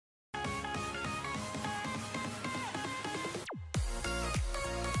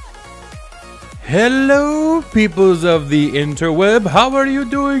Hello, peoples of the interweb. How are you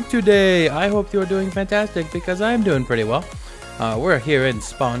doing today? I hope you're doing fantastic because I'm doing pretty well. We're here in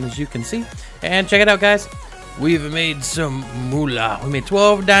Spawn, as you can see. And check it out, guys. We've made some moolah. We made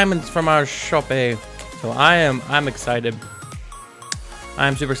 12 diamonds from our shop. So I'm excited.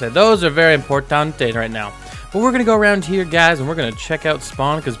 I'm super excited. Those are very important right now. But we're going to go around here, guys, and we're going to check out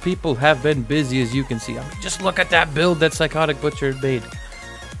Spawn because people have been busy, as you can see. I mean, just look at that build that Psychotic Butcher made.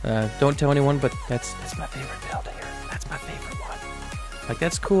 Don't tell anyone, but that's my favorite build here. That's my favorite one. Like,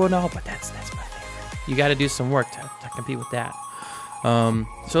 that's cool and all, but that's my favorite. You got to do some work to compete with that.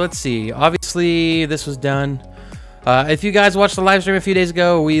 So let's see. Obviously, this was done. If you guys watched the live stream a few days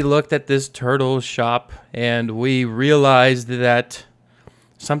ago, we looked at this turtle shop, and we realized that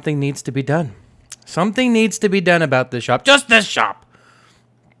something needs to be done. Something needs to be done about this shop. Just this shop!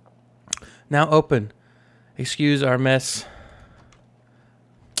 Now open. Excuse our mess.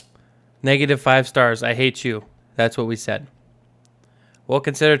 -5 stars. I hate you. That's what we said. We'll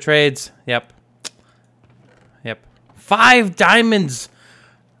consider trades. Yep. 5 diamonds!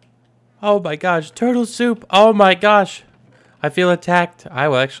 Oh my gosh. Turtle soup. Oh my gosh. I feel attacked. I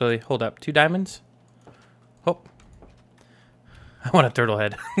will actually... Hold up. 2 diamonds? Oh. I want a turtle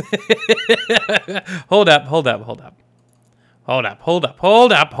head. Hold up.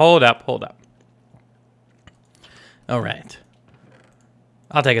 Alright.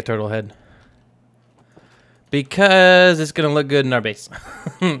 I'll take a turtle head. Because it's gonna look good in our base.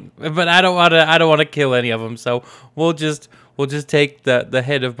 But I don't wanna kill any of them, so we'll just take the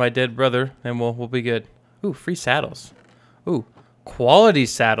head of my dead brother and we'll be good. Ooh, free saddles. Ooh, quality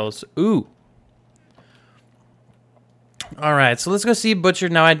saddles. Ooh. Alright, so let's go see Butcher.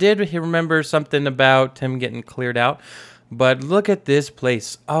 Now, I did remember something about him getting cleared out, but look at this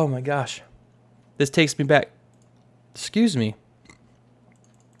place. Oh my gosh. This takes me back. Excuse me.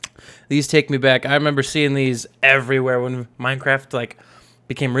 These take me back. I remember seeing these everywhere when Minecraft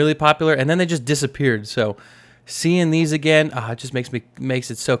became really popular, and then they just disappeared. So seeing these again, it just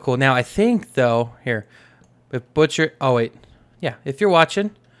makes it so cool. Now, I think though, here, if Butcher, oh wait. Yeah, if you're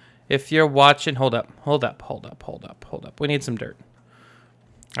watching, hold up. We need some dirt.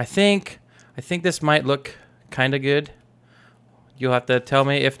 I think this might look kind of good. You'll have to tell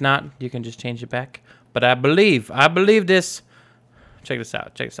me. If not, you can just change it back. But I believe this. Check this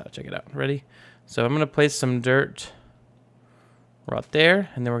out. Check it out. Ready? So I'm gonna place some dirt right there,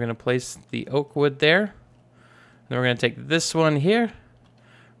 and then we're gonna place the oak wood there. Then we're gonna take this one here,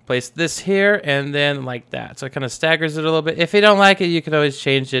 place this here, and then like that. So it kind of staggers it a little bit. If you don't like it, you can always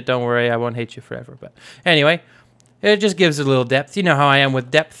change it. Don't worry, I won't hate you forever. But anyway, it just gives it a little depth. You know how I am with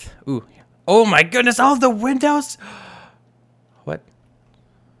depth. Ooh. Oh my goodness, all the windows. What?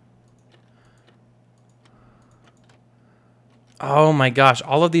 Oh my gosh,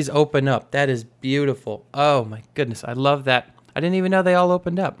 all of these open up. That is beautiful. Oh my goodness, I love that. I didn't even know they all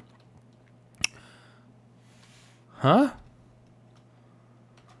opened up. Huh?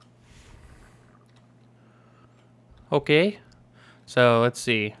 Okay. So, let's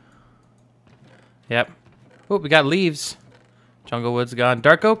see. Yep. Oh, we got leaves. Junglewood's gone.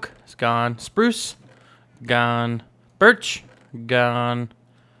 Dark oak is gone. Spruce, gone. Birch, gone.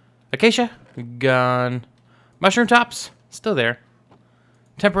 Acacia, gone. Mushroom tops, still there.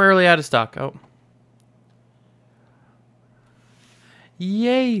 Temporarily out of stock. Oh.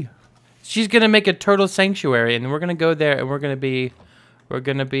 Yay. She's gonna make a turtle sanctuary, and we're gonna go there, and we're gonna be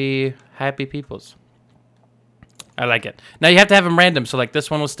happy peoples. I like it. Now you have to have them random, so like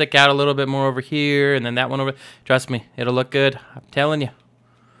this one will stick out a little bit more over here, and then that one over. Trust me, it'll look good. I'm telling you.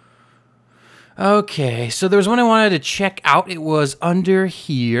 Okay, so there was one I wanted to check out. It was under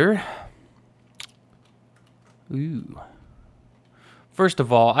here. Ooh. First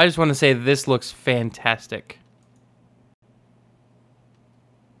of all, I just want to say this looks fantastic.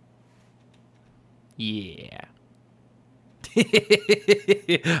 Yeah.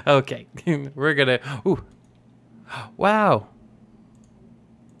 Okay. We're gonna... Ooh. Wow.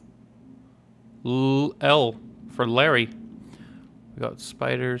 L for Larry. We got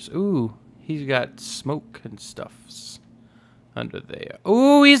spiders. Ooh. He's got smoke and stuffs under there.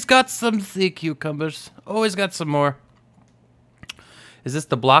 Ooh, he's got some sea cucumbers. Oh, he's got some more. Is this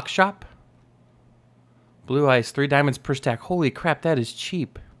the block shop? Blue ice, 3 diamonds per stack. Holy crap, that is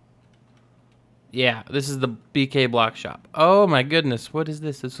cheap. Yeah, this is the BK block shop. Oh my goodness, what is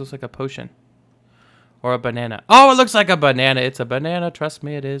this? This looks like a potion. Or a banana. Oh, it looks like a banana. It's a banana, trust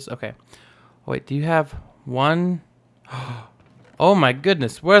me it is. Okay. Wait, do you have one? Oh my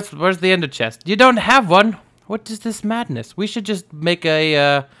goodness, where's the ender chest? You don't have one? What is this madness? We should just make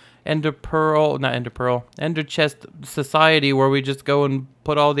a Ender Pearl, not Ender Pearl, Ender Chest Society, where we just go and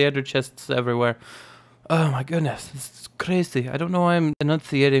put all the Ender Chests everywhere. Oh my goodness, this is crazy. I don't know why I'm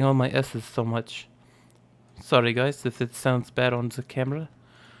enunciating all my S's so much. Sorry guys if it sounds bad on the camera.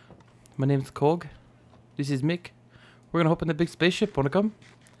 My name's Kog. This is Mick. We're gonna hop in the big spaceship. Wanna come?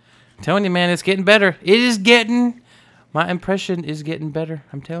 I'm telling you, man, it's getting better. It is getting... My impression is getting better.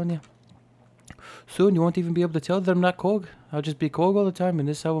 I'm telling you. Soon you won't even be able to tell that I'm not Kog. I'll just be Kog all the time, and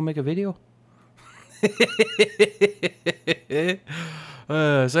this is how we'll make a video.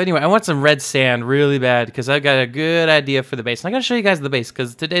 So anyway, I want some red sand really bad because I've got a good idea for the base. And I gotta show you guys the base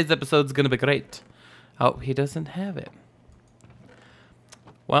because today's episode is gonna be great. Oh, he doesn't have it.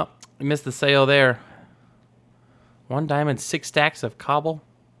 Well, we missed the sale there. 1 diamond, 6 stacks of cobble.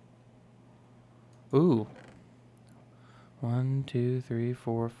 Ooh. 1, 2, 3,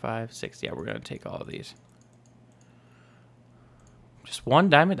 4, 5, 6. Yeah, we're gonna take all of these. Just 1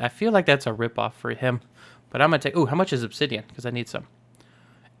 diamond. I feel like that's a ripoff for him, but I'm gonna take. Ooh, how much is obsidian? Because I need some.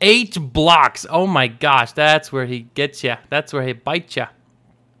 8 blocks. Oh my gosh, that's where he gets you. That's where he bites you.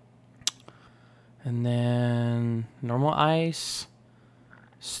 And then normal ice,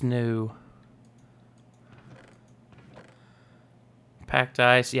 snow, packed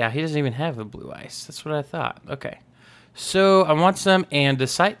ice. Yeah, he doesn't even have a blue ice. That's what I thought. Okay, so I want some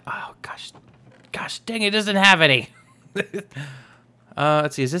andesite. Oh gosh, dang, it doesn't have any.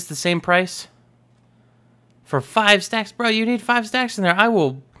 Let's see. Is this the same price for 5 stacks, bro? You need 5 stacks in there. I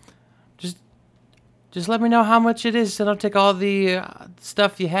will. Just let me know how much it is, and I'll take all the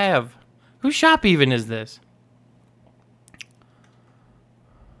stuff you have. Whose shop even is this?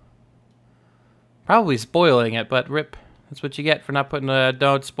 Probably spoiling it, but rip. That's what you get for not putting a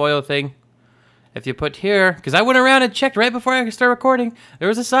don't spoil thing. If you put here, because I went around and checked right before I started recording. There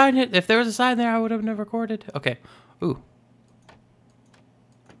was a sign. If there was a sign there, I would have never recorded. Okay. Ooh.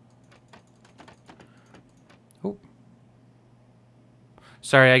 Ooh.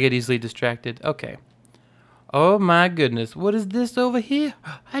 Sorry, I get easily distracted. Okay. Oh my goodness, what is this over here?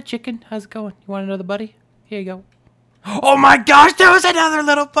 Hi chicken, how's it going? You want another buddy? Here you go. Oh my gosh, there was another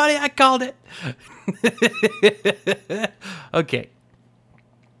little buddy, I called it. Okay.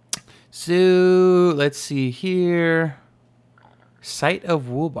 So, let's see here. Site of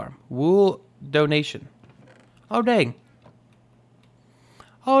wool barn. Wool donation. Oh dang.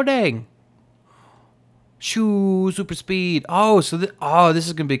 Oh dang. Shoo, super speed. Oh, so this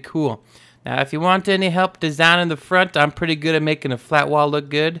is gonna be cool. Now, if you want any help designing the front, I'm pretty good at making a flat wall look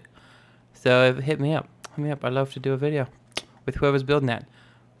good. So hit me up. Hit me up. I'd love to do a video with whoever's building that.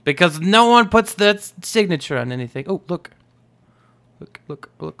 Because no one puts the signature on anything. Oh, look.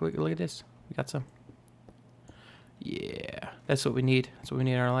 Look at this. We got some. Yeah, that's what we need. That's what we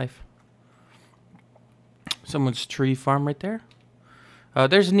need in our life. Someone's tree farm right there.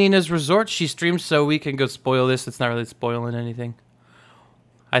 There's Nina's Resort. She streams so we can go spoil this. It's not really spoiling anything.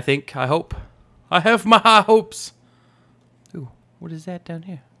 I think. I hope. I have my high hopes. Ooh, what is that down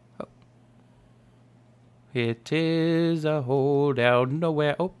here? Oh. It is a hole down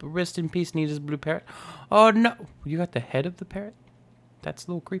nowhere. Oh, rest in peace, Nina's blue parrot. Oh, no. You got the head of the parrot? That's a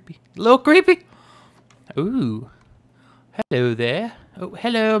little creepy. A little creepy? Ooh. Hello there. Oh,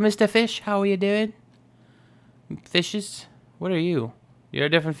 hello, Mr. Fish. How are you doing? Fishes? What are you? You're a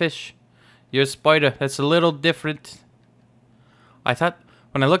different fish. You're a spider. That's a little different. I thought...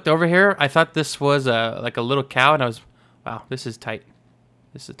 When I looked over here, I thought this was like a little cow, and I was, wow, this is tight.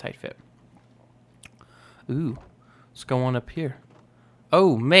 This is a tight fit. Ooh, let's go on up here.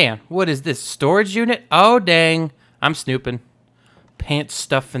 Oh, man, what is this? Storage unit? Oh, dang. I'm snooping. Pants,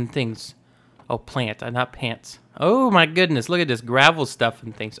 stuff, and things. Oh, plant, not pants. Oh, my goodness, look at this gravel stuff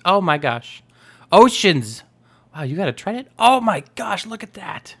and things. Oh, my gosh. Oceans. Wow, you got to try it? Oh, my gosh, look at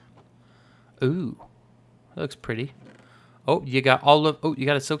that. Ooh, that looks pretty. Oh, you got all of... Oh, you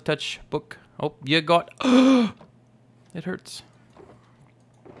got a Silk Touch book. Oh, you got... It hurts.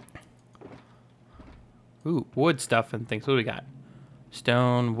 Ooh, wood stuff and things. What do we got?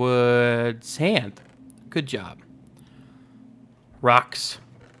 Stone, wood, sand. Good job. Rocks.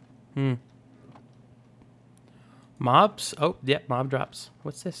 Mobs. Oh, yep, mob drops.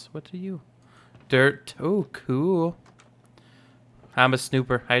 What's this? What are you? Dirt. Oh, cool. I'm a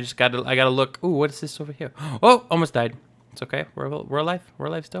snooper. I gotta look. Ooh, what is this over here? Oh, almost died. It's okay. We're alive. We're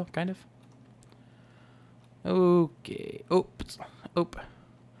alive still, kind of. Okay. Oops. Oop. A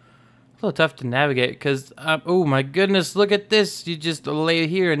little tough to navigate because, oh my goodness, look at this. You just lay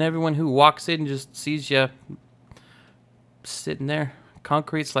here and everyone who walks in just sees you sitting there.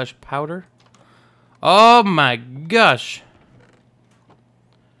 Concrete / powder. Oh my gosh.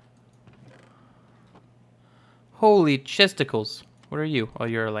 Holy chesticles. What are you? Oh,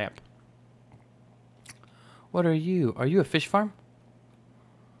 you're a lamp. What are you? Are you a fish farm?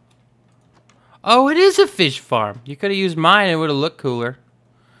 Oh, it is a fish farm. You could have used mine. It would have looked cooler.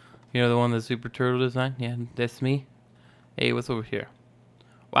 You know, the one the Superturtle designed? Yeah, that's me. Hey, what's over here?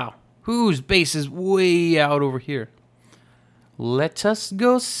 Wow. Whose base is way out over here? Let us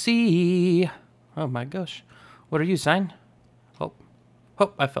go see. Oh my gosh. What are you, sign? Oh.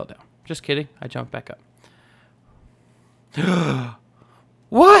 Oh, I fell down. Just kidding. I jumped back up.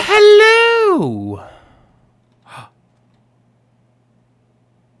 Well, hello!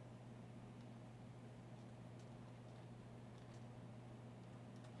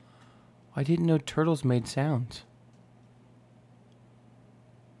 I didn't know turtles made sounds.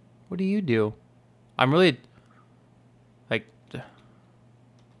 What do you do? I'm really... like...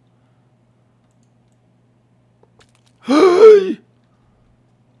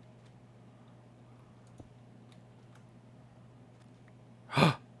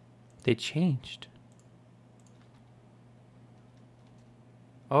 They changed.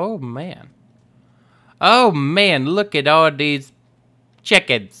 Oh, man. Oh, man, look at all these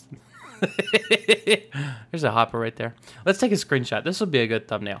chickens. There's a hopper right there. Let's take a screenshot. This will be a good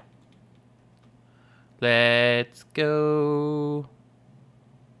thumbnail. Let's go.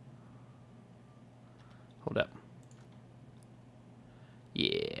 Hold up.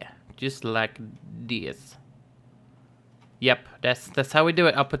 Yeah, just like this. Yep, that's how we do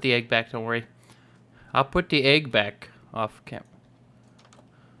it. I'll put the egg back, don't worry. I'll put the egg back off camera.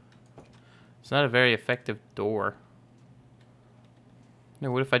 It's not a very effective door. No,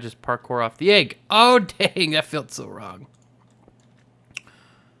 what if I just parkour off the egg? Oh, dang, that felt so wrong.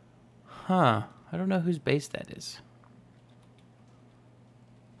 Huh, I don't know whose base that is.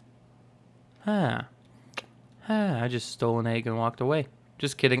 Huh. Huh, I just stole an egg and walked away.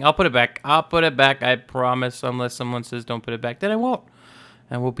 Just kidding. I'll put it back. I'll put it back. I promise. Unless someone says don't put it back, then I won't.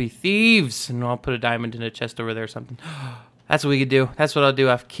 And we'll be thieves. And I'll put a diamond in a chest over there or something. That's what we could do. That's what I'll do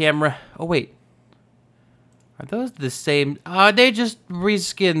off camera. Oh, wait. Are those the same? They just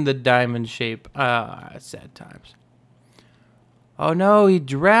reskinned the diamond shape. Sad times. Oh, no. He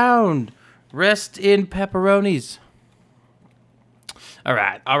drowned. Rest in pepperonis. All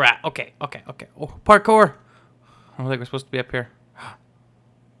right. All right. Okay. Okay. Okay. Oh, parkour. I don't think we're supposed to be up here.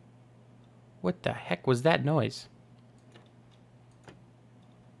 What the heck was that noise?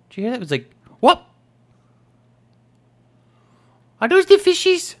 Did you hear that? It was like, what? Are those the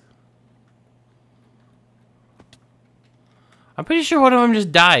fishies? I'm pretty sure one of them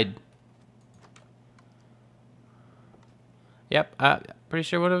just died. Yep, pretty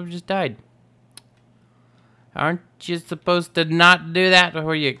sure one of them just died. Aren't you supposed to not do that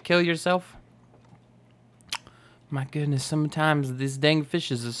before you kill yourself? My goodness, sometimes these dang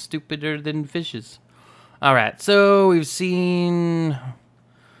fishes are stupider than fishes. Alright, so we've seen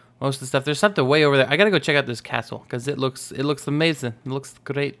most of the stuff. There's something way over there. I gotta go check out this castle, because it looks amazing. It looks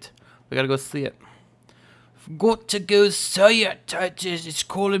great. We gotta go see it. Got to go see it. It's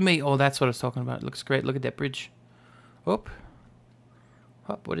calling me. Oh, that's what I was talking about. It looks great. Look at that bridge. Oh.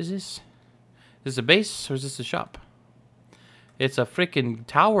 Oh, what is this? Is this a base, or is this a shop? It's a freaking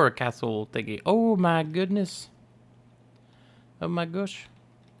tower castle thingy. Oh my goodness. Oh my gosh.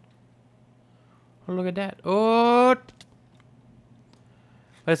 Oh, look at that. Oh.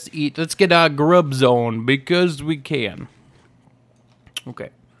 Let's eat. Let's get our grubs on because we can. Okay.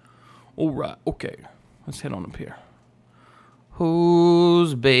 Alright. Okay. Let's head on up here.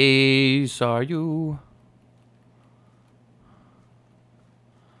 Whose base are you?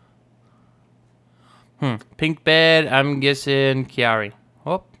 Pink bed. I'm guessing Chiari.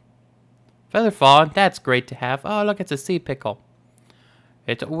 Oh. Feather fawn. That's great to have. Oh, look. It's a sea pickle.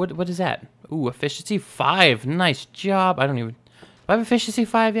 It's, what is that? Ooh, efficiency 5. Nice job. I don't even... Do I have efficiency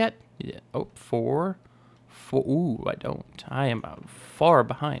 5 yet? Yeah. Oh, 4. Ooh, I don't. I am far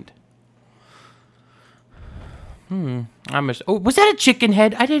behind. Oh, was that a chicken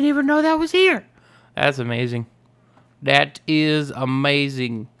head? I didn't even know that was here. That's amazing. That is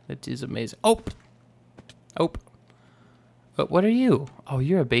amazing. That is amazing. Oh. Oh. What are you? Oh,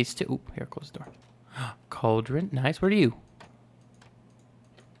 you're a base too. Ooh, here, close the door. Cauldron. Nice. Where are you?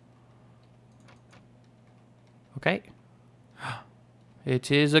 Okay.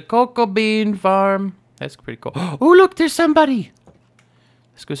 It is a cocoa bean farm. That's pretty cool. Oh, look, there's somebody.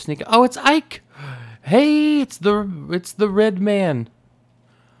 Let's go sneak. Oh, it's Ike. Hey, it's the red man.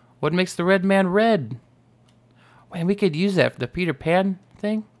 What makes the red man red? Man, we could use that for the Peter Pan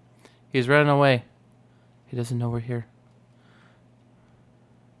thing. He's running away. He doesn't know we're here.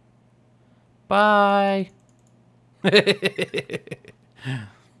 Bye.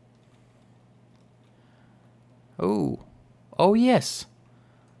 Oh. Oh, yes.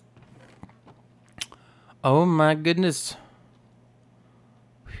 Oh, my goodness.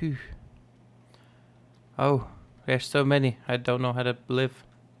 Phew. Oh, there's so many. I don't know how to live.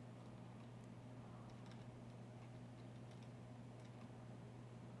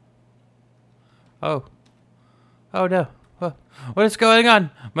 Oh. Oh, no. What is going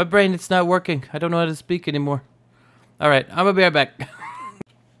on? My brain, it's not working. I don't know how to speak anymore. Alright, I'm gonna be right back.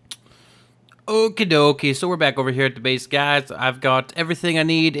 Okie dokie, so we're back over here at the base, guys. I've got everything I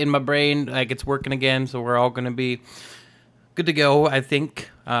need in my brain. Like, it's working again, so we're all gonna be good to go, I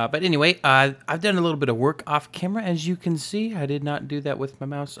think. But anyway, I've done a little bit of work off camera, as you can see. I did not do that with my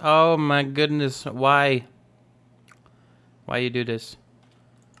mouse. Oh my goodness, why? Why you do this?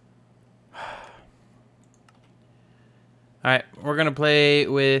 Alright, we're gonna play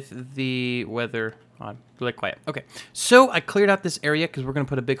with the weather on. Really quiet. Okay, so I cleared out this area because we're gonna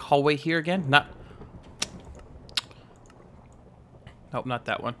put a big hallway here again. Nope, not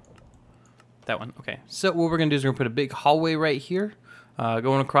that one. That one. Okay, so what we're gonna do is we're gonna put a big hallway right here,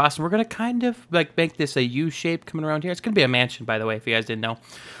 going across, and we're gonna kind of like make this a U shape coming around here. It's gonna be a mansion, by the way, if you guys didn't know.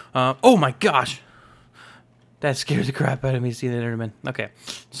 Oh my gosh, that scared the crap out of me seeing the Enderman. Okay,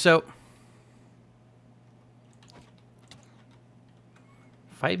 so.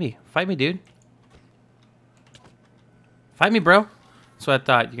 Fight me, dude. Fight me, bro. So I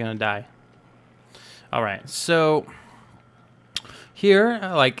thought. You're gonna die. All right, so here,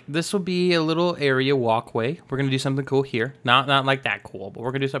 like, this will be a little area walkway. We're gonna do something cool here. Not like that cool, but we're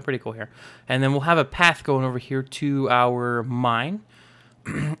gonna do something pretty cool here. And then we'll have a path going over here to our mine.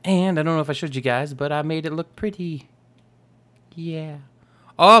 And I don't know if I showed you guys, but I made it look pretty. Yeah.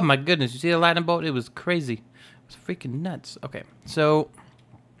 Oh my goodness! You see the lightning bolt? It was crazy. It was freaking nuts. Okay, so.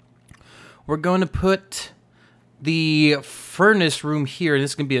 We're going to put the furnace room here.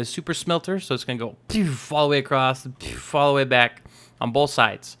 This is going to be a super smelter, so it's going to go poof, all the way across, poof, all the way back on both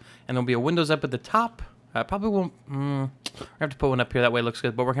sides. And there'll be a windows up at the top. Probably won't. I have to put one up here. That way it looks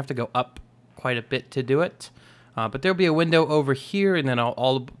good, but we're going to have to go up quite a bit to do it. But there'll be a window over here, and then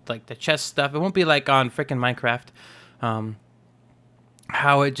all like the chest stuff. It won't be like on frickin' Minecraft.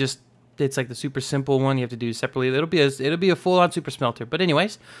 How it just it's like the super simple one you have to do separately. It'll be a full-on super smelter. But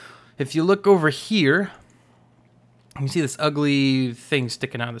anyways. If you look over here, you can see this ugly thing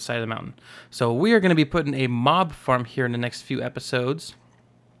sticking out of the side of the mountain. So we are going to be putting a mob farm here in the next few episodes.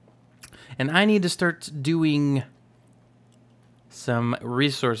 And I need to start doing some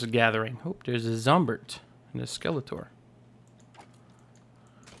resource gathering. Oh, there's a Zombert and a Skeletor.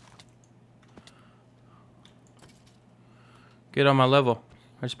 Get on my level.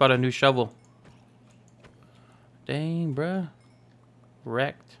 I just bought a new shovel. Dang, bruh.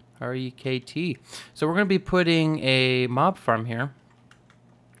 Wrecked. R-E-K-T. So we're going to be putting a mob farm here.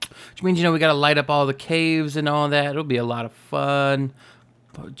 Which means, you know, we got to light up all the caves and all that. It'll be a lot of fun.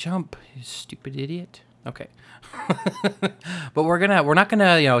 But jump, you stupid idiot. Okay. But we're not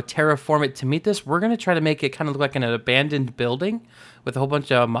gonna, you know, terraform it to meet this. We're gonna try to make it kind of look like an abandoned building with a whole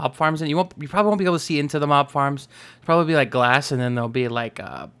bunch of mob farms. And you probably won't be able to see into the mob farms. It'll probably be like glass, and then there'll be like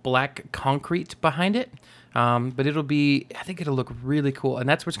black concrete behind it. But it'll be, I think it'll look really cool, and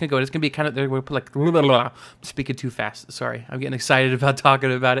that's where it's gonna go. It's gonna be kind of, they're gonna put like, blah, blah, blah. I'm speaking too fast. Sorry, I'm getting excited about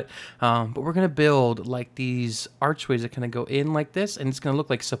talking about it. But we're gonna build like these archways that kind of go in like this, and it's gonna look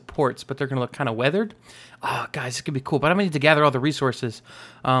like supports, but they're gonna look kind of weathered. Oh, guys, it's gonna be cool. But I'm gonna need to gather all the resources.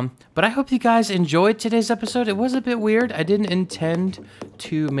 But I hope you guys enjoyed today's episode. It was a bit weird. I didn't intend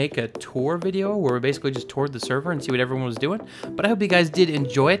to make a tour video where we basically just toured the server and see what everyone was doing. But I hope you guys did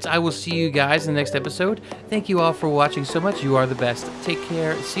enjoy it. I will see you guys in the next episode. Thank you all for watching so much. You are the best. Take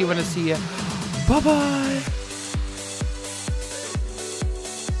care. See you when I see you. Bye-bye.